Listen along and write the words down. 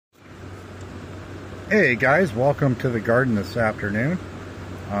Hey guys, welcome to the garden this afternoon.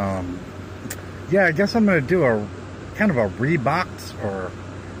 Yeah, I guess I'm going to do a kind of a rebox or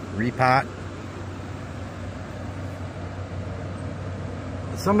repot.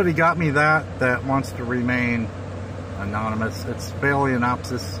 Somebody got me that wants to remain anonymous. It's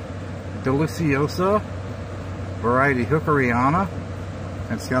Phalaenopsis deliciosa, variety Hookeriana.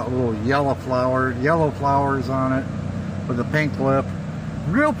 It's got little yellow flowers on it with a pink lip.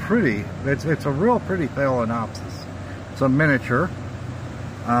 Real pretty. It's a real pretty Phalaenopsis. It's a miniature.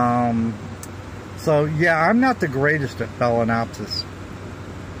 So yeah, I'm not the greatest at Phalaenopsis.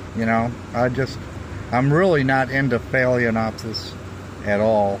 You know, I'm really not into Phalaenopsis at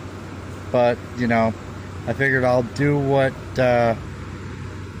all. But you know, I figured I'll do what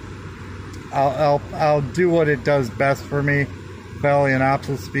I'll do what it does best for me.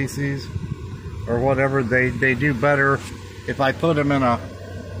 Phalaenopsis species or whatever, they do better if I put them in a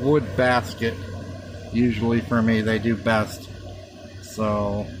wood basket. Usually for me they do best.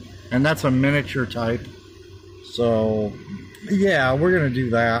 So, and that's a miniature type. So yeah, we're gonna do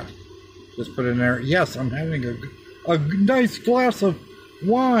that. Just put it in there. Yes, I'm having a nice glass of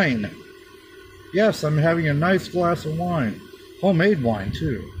wine. Yes, I'm having a nice glass of wine. Homemade wine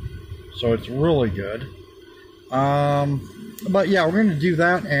too. So it's really good. But yeah, we're gonna do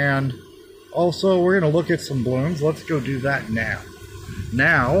that, and also we're gonna look at some blooms. Let's go do that now.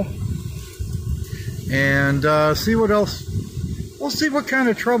 And see what else. We'll see what kind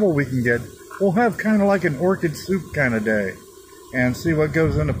of trouble we can get. We'll have kind of like an orchid soup kind of day, and see what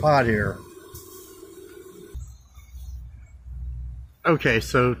goes in the pot here. Okay,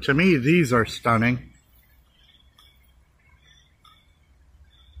 so to me these are stunning.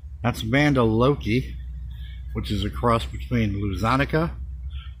 That's Vanda Loki, which is a cross between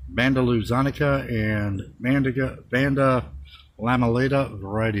Vanda Luzanica, and Vanda lamellata,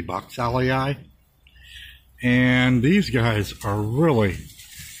 variety Boxallii. And these guys are really,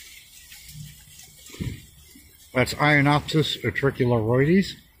 that's Ionopsis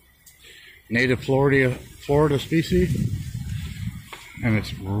utricularoides, native Florida species, and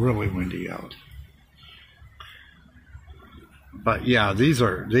it's really windy out. But yeah, these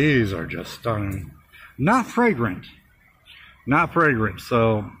are just stunning. Not fragrant. Not fragrant,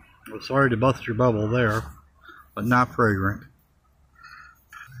 so sorry to bust your bubble there, but not fragrant.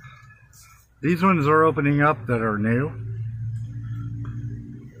 These ones are opening up that are new.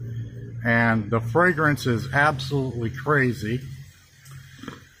 And the fragrance is absolutely crazy.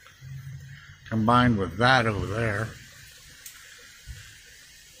 Combined with that over there.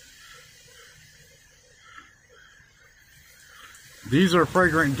 These are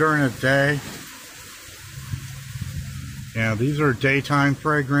fragrant during the day. Yeah, these are daytime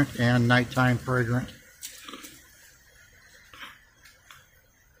fragrant and nighttime fragrant.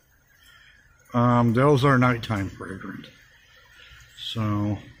 Those are nighttime fragrant.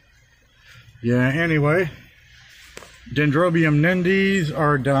 So, yeah, anyway. Dendrobium nindis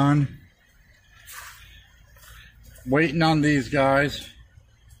are done. Waiting on these guys.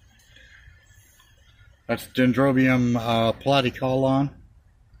 That's Dendrobium platycolon.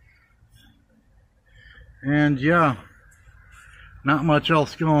 And yeah, not much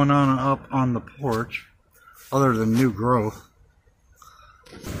else going on up on the porch other than new growth.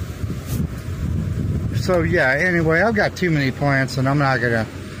 So yeah, anyway, I've got too many plants and I'm not gonna,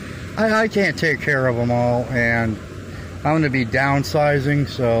 I can't take care of them all, and I'm gonna be downsizing,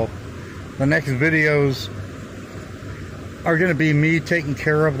 so the next videos are gonna be me taking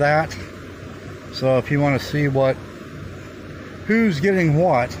care of that. So if you want to see who's getting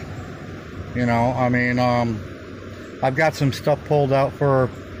what, you know, I mean, I've got some stuff pulled out for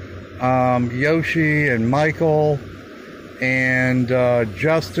Yoshi and Michael and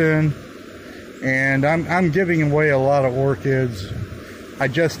Justin, and I'm giving away a lot of orchids. I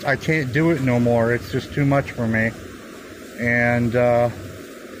can't do it no more. It's just too much for me. And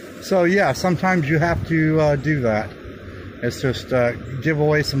so yeah, sometimes you have to do that. It's just give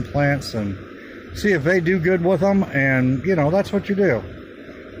away some plants and see if they do good with them, and you know, that's what you do.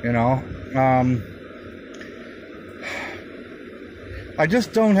 You know, I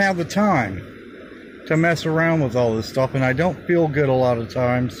just don't have the time to mess around with all this stuff, and I don't feel good a lot of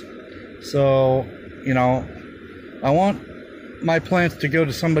times. So, you know, I want my plants to go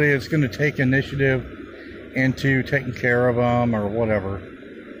to somebody that's going to take initiative into taking care of them or whatever.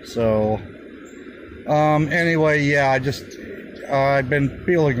 So, anyway, yeah, I've been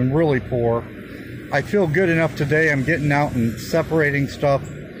feeling really poor. I feel good enough today. I'm getting out and separating stuff,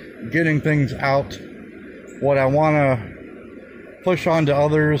 getting things out, what I want to push on to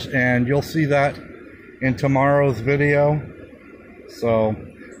others, and you'll see that in tomorrow's video. So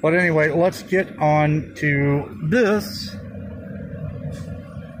But anyway, let's get on to this.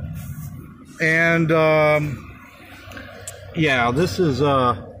 And yeah, this is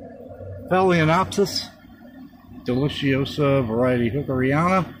Phalaenopsis deliciosa variety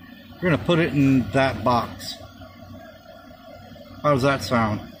hookeriana. We're going to put it in that box. How does that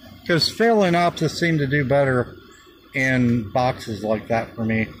sound? Because Phalaenopsis seem to do better in boxes like that for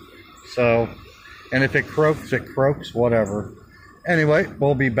me. So, and if it croaks, whatever. Anyway,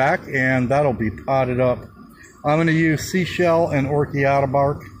 we'll be back and that'll be potted up. I'm going to use seashell and orchiata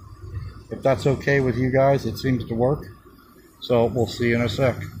bark. If that's okay with you guys, it seems to work. So we'll see you in a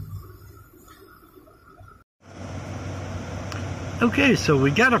sec. Okay, so we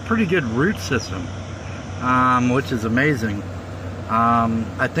got a pretty good root system, which is amazing.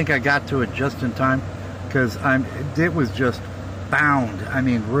 I think I got to it just in time because it was just bound. I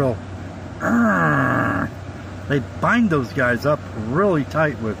mean, real. They bind those guys up really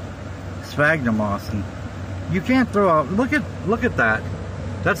tight with sphagnum moss, and you can't throw out. Look at that.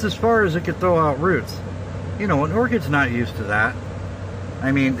 That's as far as it could throw out roots. You know, an orchid's not used to that.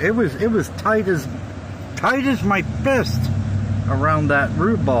 I mean, it was tight as my fist around that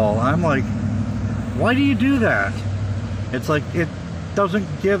root ball. I'm like, why do you do that? It's like it doesn't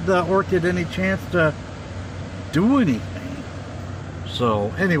give the orchid any chance to do anything.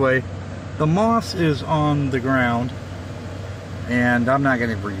 So anyway, the moss is on the ground and I'm not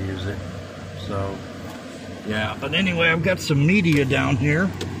going to reuse it. So yeah, but anyway, I've got some media down here.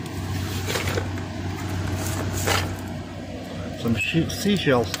 Some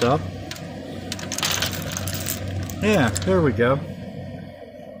seashell stuff. Yeah, there we go.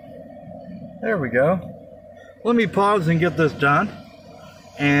 There we go. Let me pause and get this done,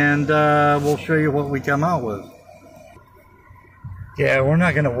 and we'll show you what we come out with. Yeah, we're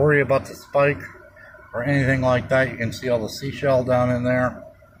not going to worry about the spike or anything like that. You can see all the seashell down in there.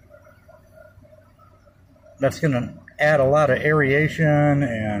 That's going to add a lot of aeration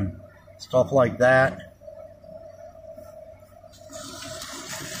and stuff like that.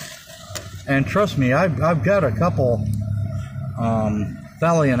 And trust me, I've got a couple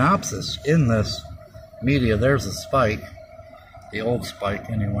Phalaenopsis in this media. There's a spike, the old spike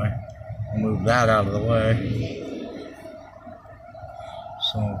anyway. I'll move that out of the way.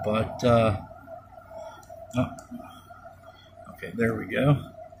 So, but, oh, okay, there we go.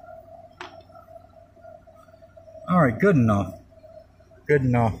 All right, good enough. Good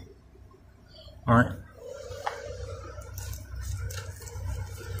enough. All right.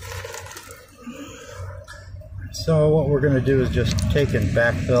 So what we're going to do is just take and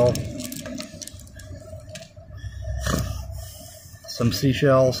backfill some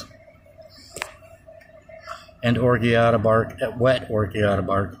seashells and orchiata bark, wet orchiata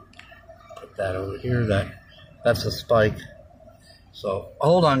bark. Put that over here. That's a spike. So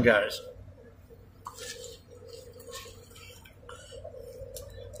hold on, guys.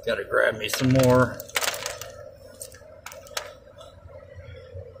 Got to grab me some more.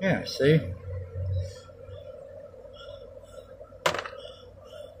 Yeah, see?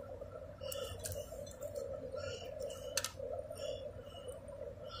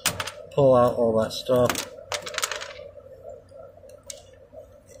 Pull out all that stuff.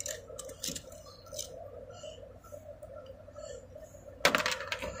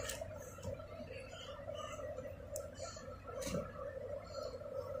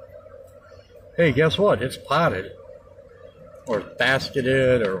 Hey, guess what? It's potted. Or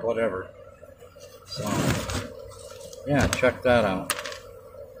basketed or whatever. So, yeah, check that out.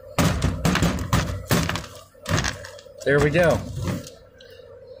 There we go.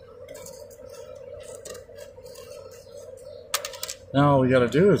 Now all we got to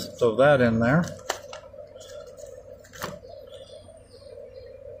do is throw that in there.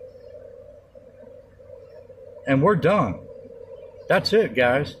 And we're done. That's it,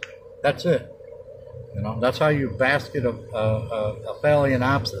 guys. That's it. You know, that's how you basket a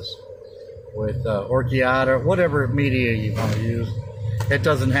Phalaenopsis with orchiata, whatever media you want to use. It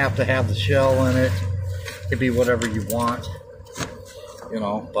doesn't have to have the shell in it. It can be whatever you want. You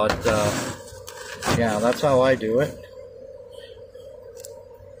know, but yeah, that's how I do it.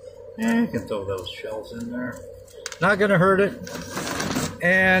 Yeah, you can throw those shells in there. Not gonna hurt it.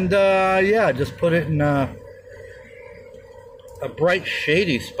 And yeah, just put it in a bright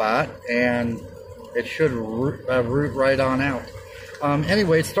shady spot and it should root right on out.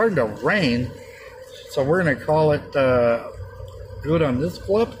 Anyway, it's starting to rain, so we're gonna call it good on this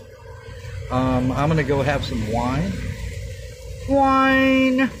clip. I'm gonna go have some wine,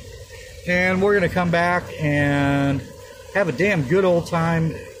 and we're gonna come back and have a damn good old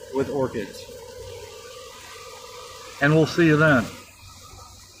time with orchids. And we'll see you then.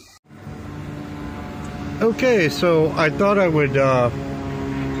 Okay, so I thought I would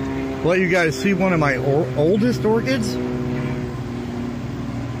let you guys see one of my oldest orchids.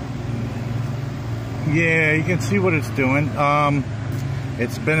 Yeah, you can see what it's doing.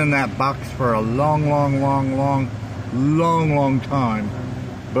 It's been in that box for a long time.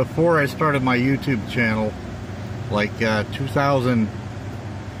 Before I started my YouTube channel, like 2000,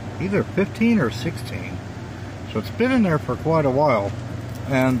 either 15 or 16. So it's been in there for quite a while.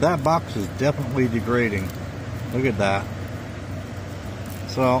 And that box is definitely degrading. Look at that.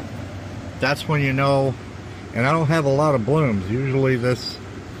 So that's when you know. And I don't have a lot of blooms. Usually this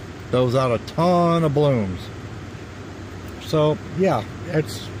throws out a ton of blooms. So yeah,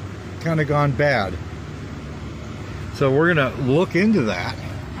 it's kind of gone bad. So we're gonna look into that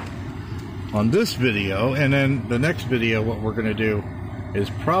on this video, and then the next video what we're gonna do is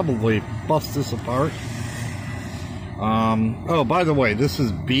probably bust this apart. Oh, by the way, this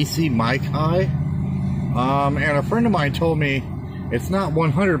is BC Maikai. And a friend of mine told me it's not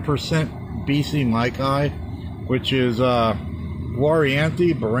 100% BC Maikai, which is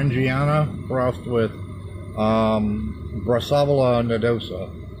Guarianthe Berengiana crossed with Brassavola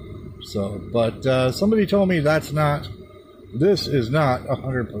nodosa. So, but somebody told me this is not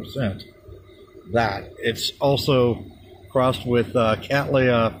 100% that. It's also crossed with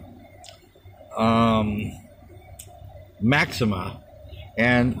Cattleya Maxima,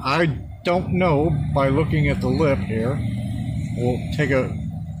 and I don't know by looking at the lip here. We'll take a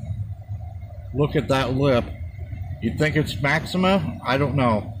look at that lip. You think it's Maxima? I don't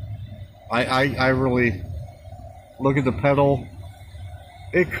know. I really look at the petal.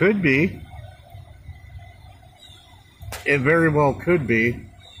 It could be. It very well could be.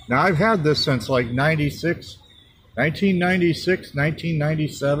 Now I've had this since like 1996,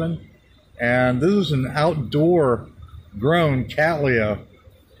 1997, and this is an outdoor grown Cattleya.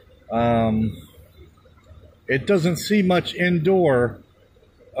 It doesn't see much indoor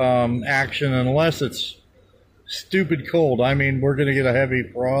action unless it's stupid cold. I mean, we're going to get a heavy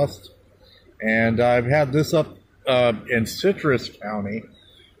frost, and I've had this up in Citrus County.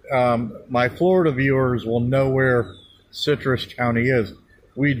 My Florida viewers will know where Citrus County is.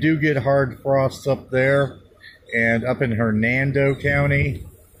 We do get hard frosts up there, and up in Hernando County.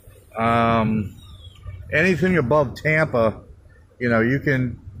 Anything above Tampa, you know, you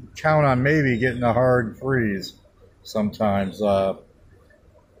can count on maybe getting a hard freeze sometimes.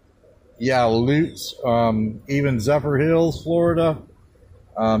 Yeah, Lutz, even Zephyr Hills, Florida,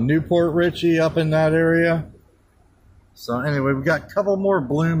 Newport Richey up in that area. So anyway, we've got a couple more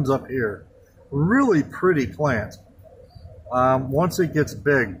blooms up here. Really pretty plant once it gets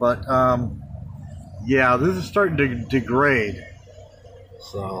big, but yeah, this is starting to degrade.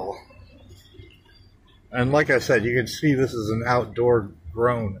 So, and like I said, you can see this is an outdoor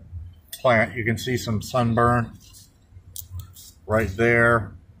grown plant. You can see some sunburn right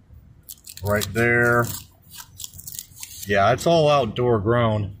there, right there. Yeah, it's all outdoor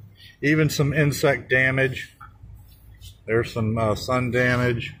grown. Even some insect damage. There's some sun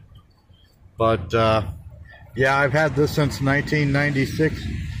damage. But yeah, I've had this since 1996,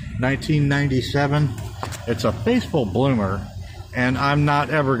 1997. It's a faithful bloomer, and I'm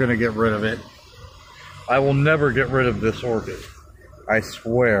not ever going to get rid of it. I will never get rid of this orchid. I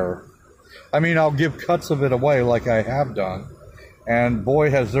swear. I mean, I'll give cuts of it away like I have done. And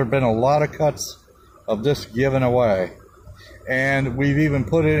boy, has there been a lot of cuts of this given away. And we've even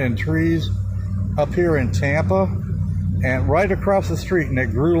put it in trees up here in Tampa and right across the street, and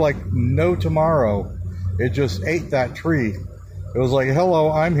it grew like no tomorrow. It just ate that tree. It was like,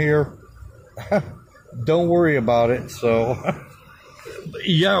 hello, I'm here. Don't worry about it. So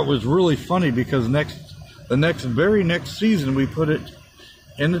yeah, it was really funny because the very next season we put it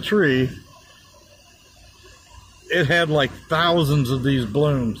in the tree, it had like thousands of these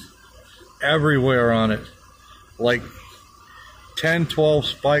blooms everywhere on it, like 10, 12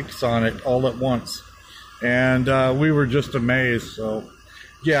 spikes on it all at once, and we were just amazed. So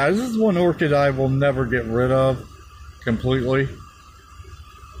yeah, this is one orchid I will never get rid of completely.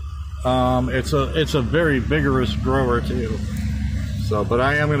 It's a very vigorous grower too. So, but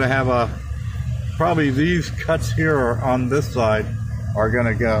I am going to have probably these cuts here on this side are going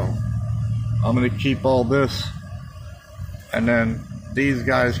to go. I'm going to keep all this, and then these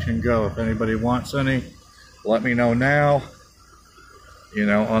guys can go. If anybody wants any, let me know now, you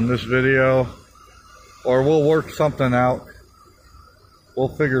know, on this video, or we'll work something out. We'll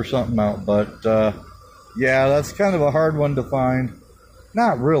figure something out. But yeah, that's kind of a hard one to find.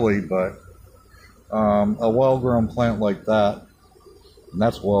 Not really, but a well-grown plant like that, and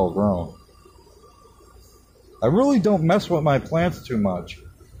that's well-grown. I really don't mess with my plants too much.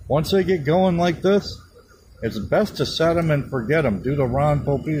 Once they get going like this, it's best to set them and forget them due to Ron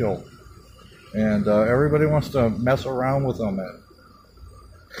Popeil. And everybody wants to mess around with them. And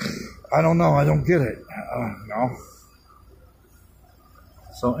I don't know. I don't get it. No.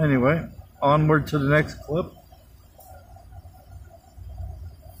 So anyway, onward to the next clip.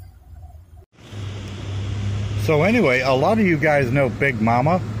 So anyway, a lot of you guys know Big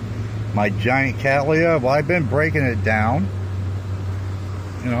Mama, my giant cattleya. Well, I've been breaking it down.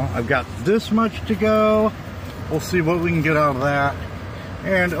 You know, I've got this much to go. We'll see what we can get out of that.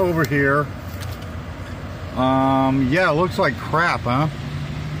 And over here, yeah, it looks like crap, huh?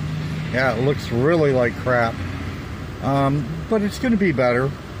 Yeah, it looks really like crap. But it's going to be better.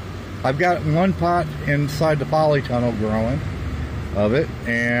 I've got one pot inside the polytunnel growing of it,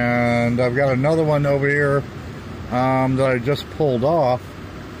 and I've got another one over here that I just pulled off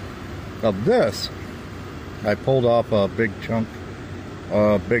of this. I pulled off a big chunk,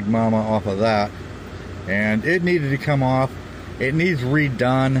 Big Mama off of that, and it needed to come off. It needs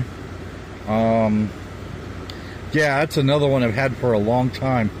redone. Yeah, that's another one I've had for a long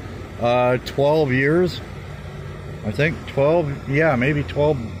time. 12 years, I think. 12, yeah, maybe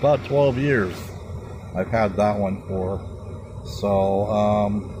 12, about 12 years I've had that one for.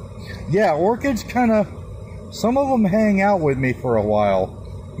 So, yeah, orchids kind of, some of them hang out with me for a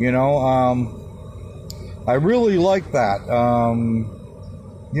while, you know. I really like that.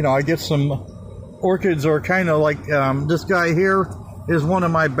 You know, I get some orchids are kind of like, this guy here is one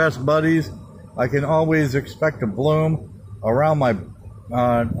of my best buddies. I can always expect to bloom around my,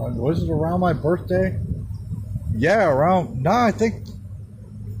 was it around my birthday? Yeah, around, no, I think,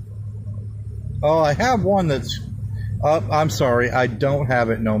 oh, I have one that's up. I'm sorry, I don't have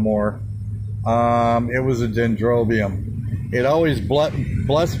it no more. It was a dendrobium. It always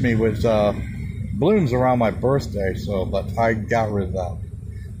blessed me with blooms around my birthday, so, but I got rid of that.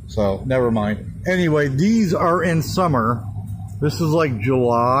 So, never mind. Anyway, these are in summer. This is like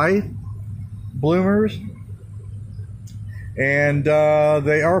July bloomers. And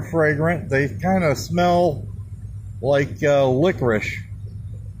they are fragrant. They kind of smell like licorice.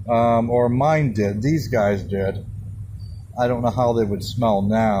 Or mine did. These guys did. I don't know how they would smell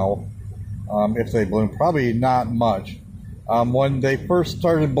now if they bloom. Probably not much. When they first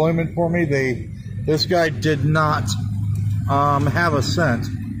started blooming for me, this guy did not have a scent.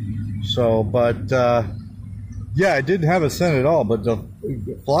 So, but yeah, it didn't have a scent at all. But the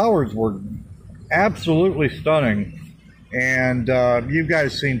flowers were absolutely stunning. And you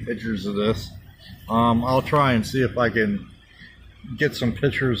guys seen pictures of this. I'll try and see if I can get some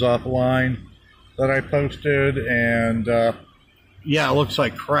pictures offline that I posted. And yeah, it looks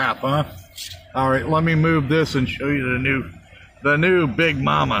like crap, huh? All right, let me move this and show you the new Big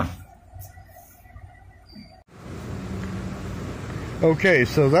Mama. Okay,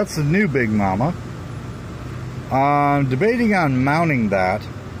 so that's the new Big Mama. I'm debating on mounting that.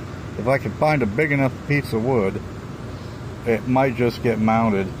 If I can find a big enough piece of wood, it might just get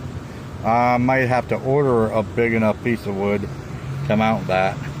mounted. I might have to order a big enough piece of wood to mount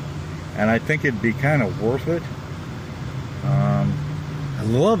that. And I think it'd be kind of worth it. I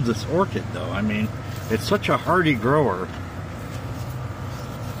love this orchid though. I mean, it's such a hardy grower.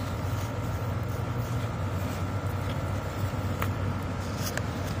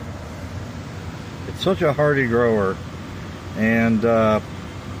 It's such a hardy grower. And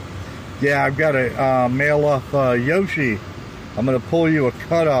yeah, I've got to mail off Yoshi. I'm going to pull you a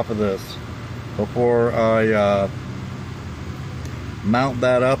cut off of this before I mount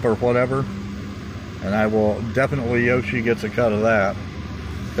that up or whatever. And I will definitely, Yoshi gets a cut of that.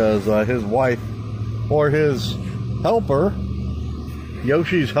 Because his wife, or his helper,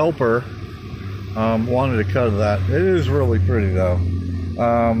 Yoshi's helper, wanted a cut of that. It is really pretty though.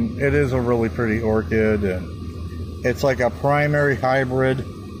 It is a really pretty orchid, and it's like a primary hybrid.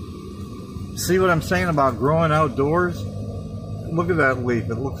 See what I'm saying about growing outdoors? Look at that leaf.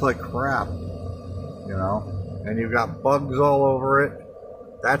 It looks like crap, you know? And you've got bugs all over it.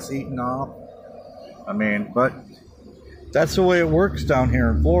 That's eaten off. I mean, but that's the way it works down here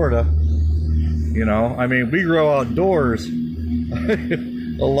in Florida. You know, I mean, we grow outdoors.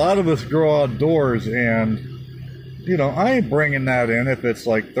 A lot of us grow outdoors, and, you know, I ain't bringing that in if it's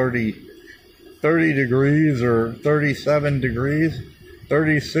like 30 degrees or 37 degrees,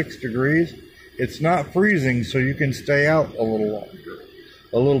 36 degrees. It's not freezing, so you can stay out a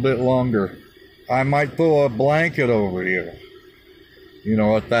little bit longer. I might throw a blanket over you, you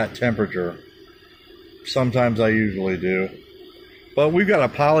know, at that temperature. Sometimes I usually do. But we've got a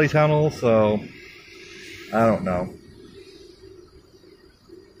polytunnel, so I don't know.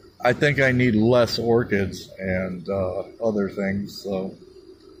 I think I need less orchids and other things, so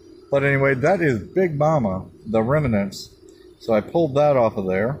But anyway, that is Big Mama, the remnants. So I pulled that off of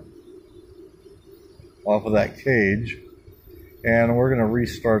there, off of that cage, and we're going to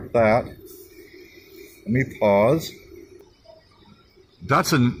restart that. Let me pause.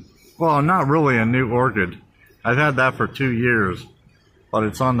 That's well, not really a new orchid. I've had that for 2 years, but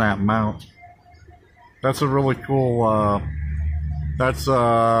it's on that mount. That's a really cool, that's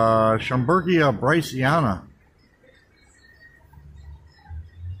Schomburgkia bryceana.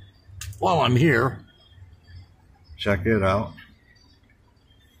 While I'm here, check it out.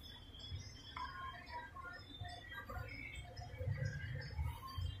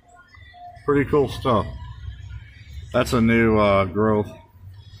 Pretty cool stuff. That's a new growth.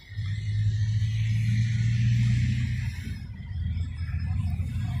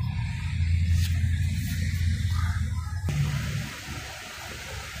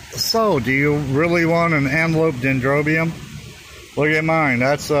 So, do you really want an antelope dendrobium? Look at mine.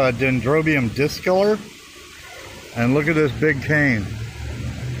 That's a Dendrobium discolor. And look at this big cane.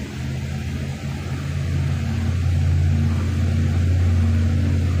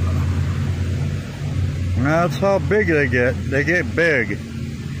 That's how big they get. They get big.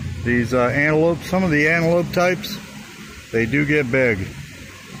 These antelopes, some of the antelope types, they do get big.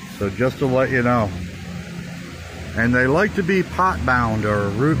 So just to let you know. And they like to be pot bound or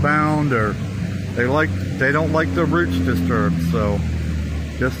root bound, or they don't like the roots disturbed. So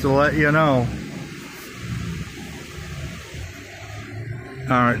just to let you know.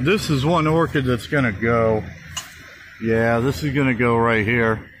 Alright, this is one orchid that's gonna go. Yeah, this is gonna go right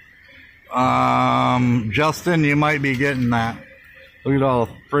here. Justin, you might be getting that. Look at all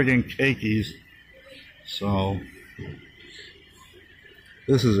the friggin' cakeys. So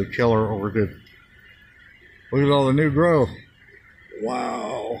this is a killer orchid. Look at all the new growth.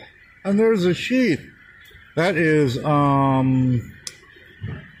 Wow. And there's a sheath. That is Rhingolalia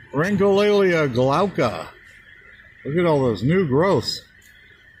glauca. Look at all those new growths.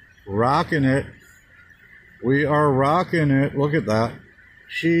 Rocking it. We are rocking it. Look at that.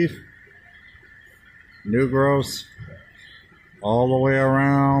 Sheath. New growths. All the way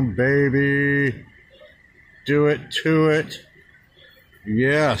around, baby. Do it to it.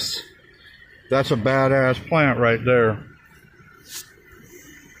 Yes. That's a badass plant right there.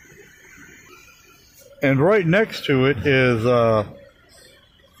 And right next to it is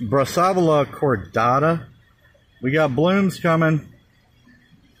Brassavola cordata. We got blooms coming.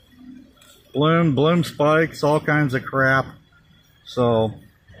 Bloom spikes, all kinds of crap. So,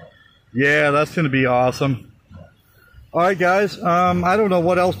 yeah, that's going to be awesome. Alright guys, I don't know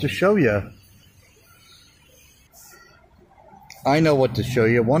what else to show you. I know what to show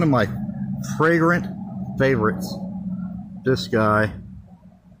you. One of my fragrant favorites. This guy.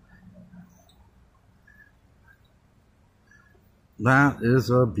 That is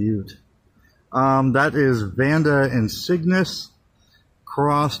a beaut. That is Vanda insignis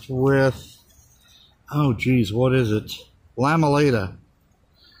crossed with, oh geez, what is it? Lamellata.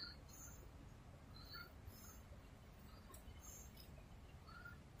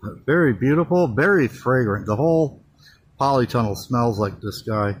 Very beautiful, very fragrant. The whole polytunnel smells like this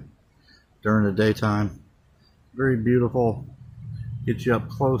guy during the daytime. Very beautiful. Get you up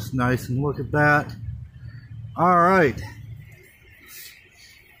close, nice, and look at that. All right.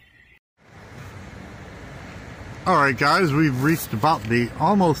 All right, guys, we've reached about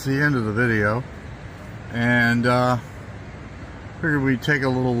almost the end of the video, and figured we'd take a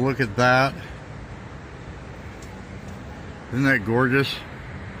little look at that. Isn't that gorgeous?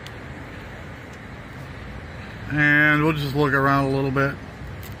 And we'll just look around a little bit.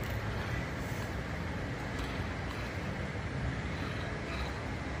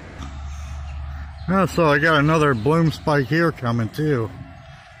 Oh, so I got another bloom spike here coming too.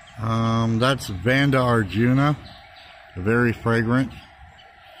 That's Vanda arjuna, very fragrant.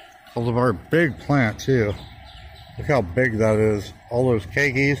 Cultivar, big plant too. Look how big that is. All those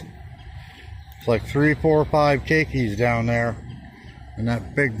keikis. It's like 3, 4, 5 keikis down there in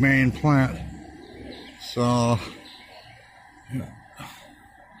that big main plant. So,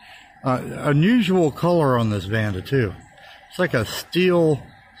 unusual color on this Vanda too. It's like a steel.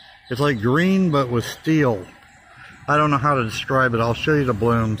 It's like green but with steel. I don't know how to describe it. I'll show you the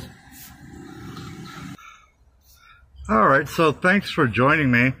blooms. Alright, so thanks for joining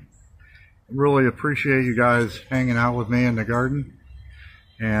me. Really appreciate you guys hanging out with me in the garden.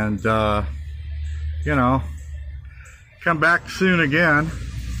 And, you know, come back soon again.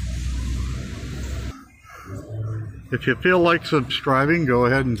 If you feel like subscribing, go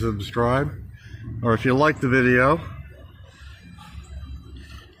ahead and subscribe. Or if you like the video,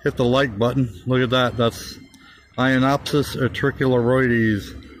 hit the like button. Look at that. That's Ionopsis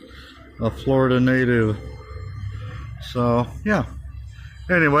utricularoides. a Florida native. So yeah,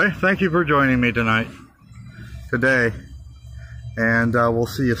 anyway, thank you for joining me today, and we'll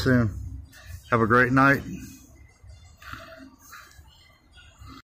see you soon. Have a great night.